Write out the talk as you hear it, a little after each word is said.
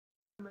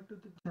back to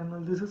the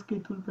channel. This is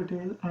Ketul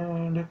Patel,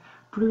 and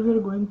today we are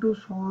going to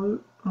solve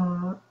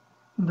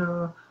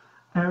the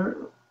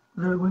error.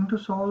 We are going to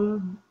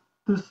solve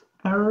this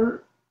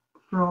error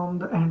from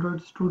the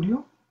Android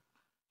Studio.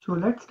 So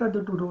let's start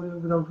the tutorial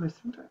without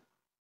wasting time.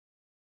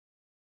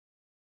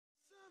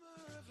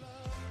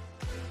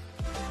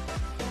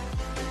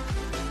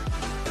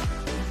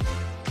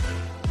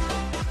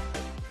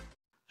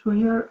 So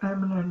here I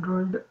am in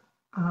Android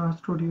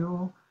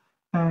Studio,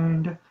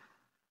 and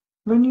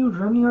when you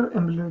run your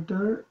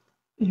emulator,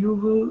 you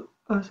will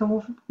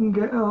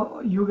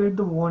you get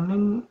the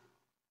warning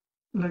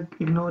like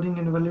ignoring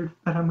invalid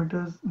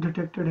parameters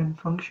detected in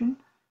function.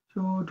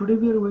 So today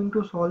we are going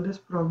to solve this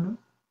problem.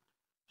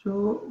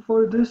 So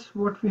for this,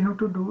 what we have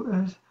to do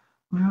is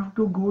we have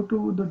to go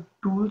to the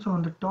tools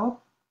on the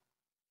top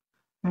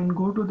and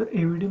go to the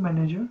AVD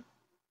manager.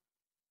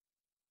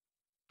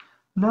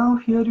 Now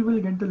here you will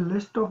get the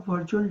list of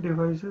virtual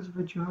devices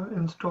which you have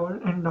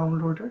installed and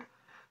downloaded.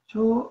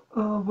 So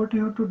what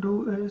you have to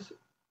do is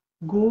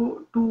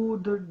go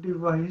to the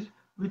device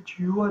which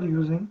you are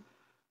using.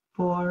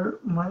 For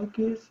my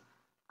case,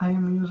 I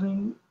am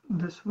using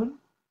this one,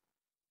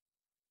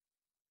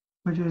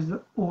 which is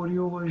the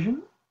Oreo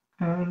version.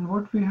 And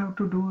what we have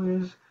to do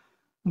is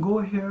go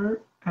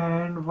here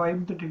and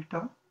wipe the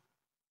data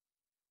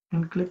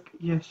and click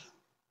yes.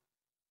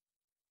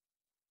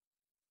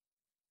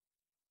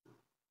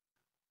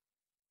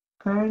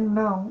 And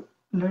now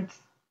let's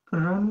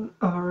run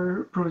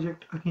our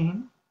project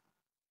again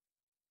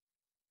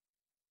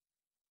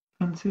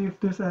and see if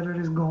this error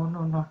is gone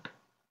or not.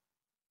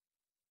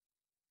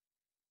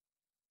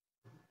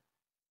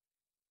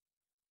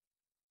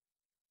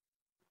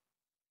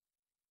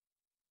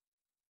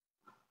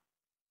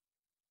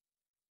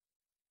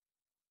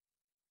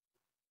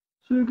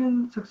 So you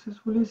can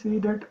successfully see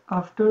that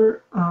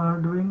after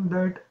doing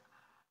that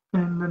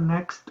in the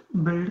next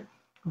build,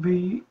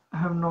 we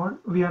are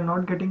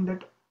not getting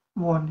that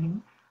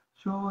warning.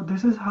 So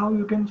this is how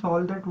you can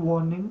solve that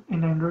warning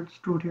in Android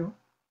Studio.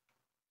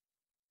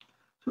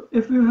 So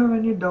if you have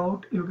any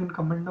doubt, you can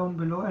comment down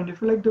below, and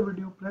if you like the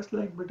video, press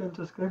like button,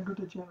 subscribe to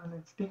the channel,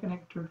 and stay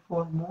connected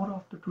for more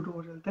of the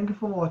tutorial. Thank you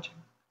for watching.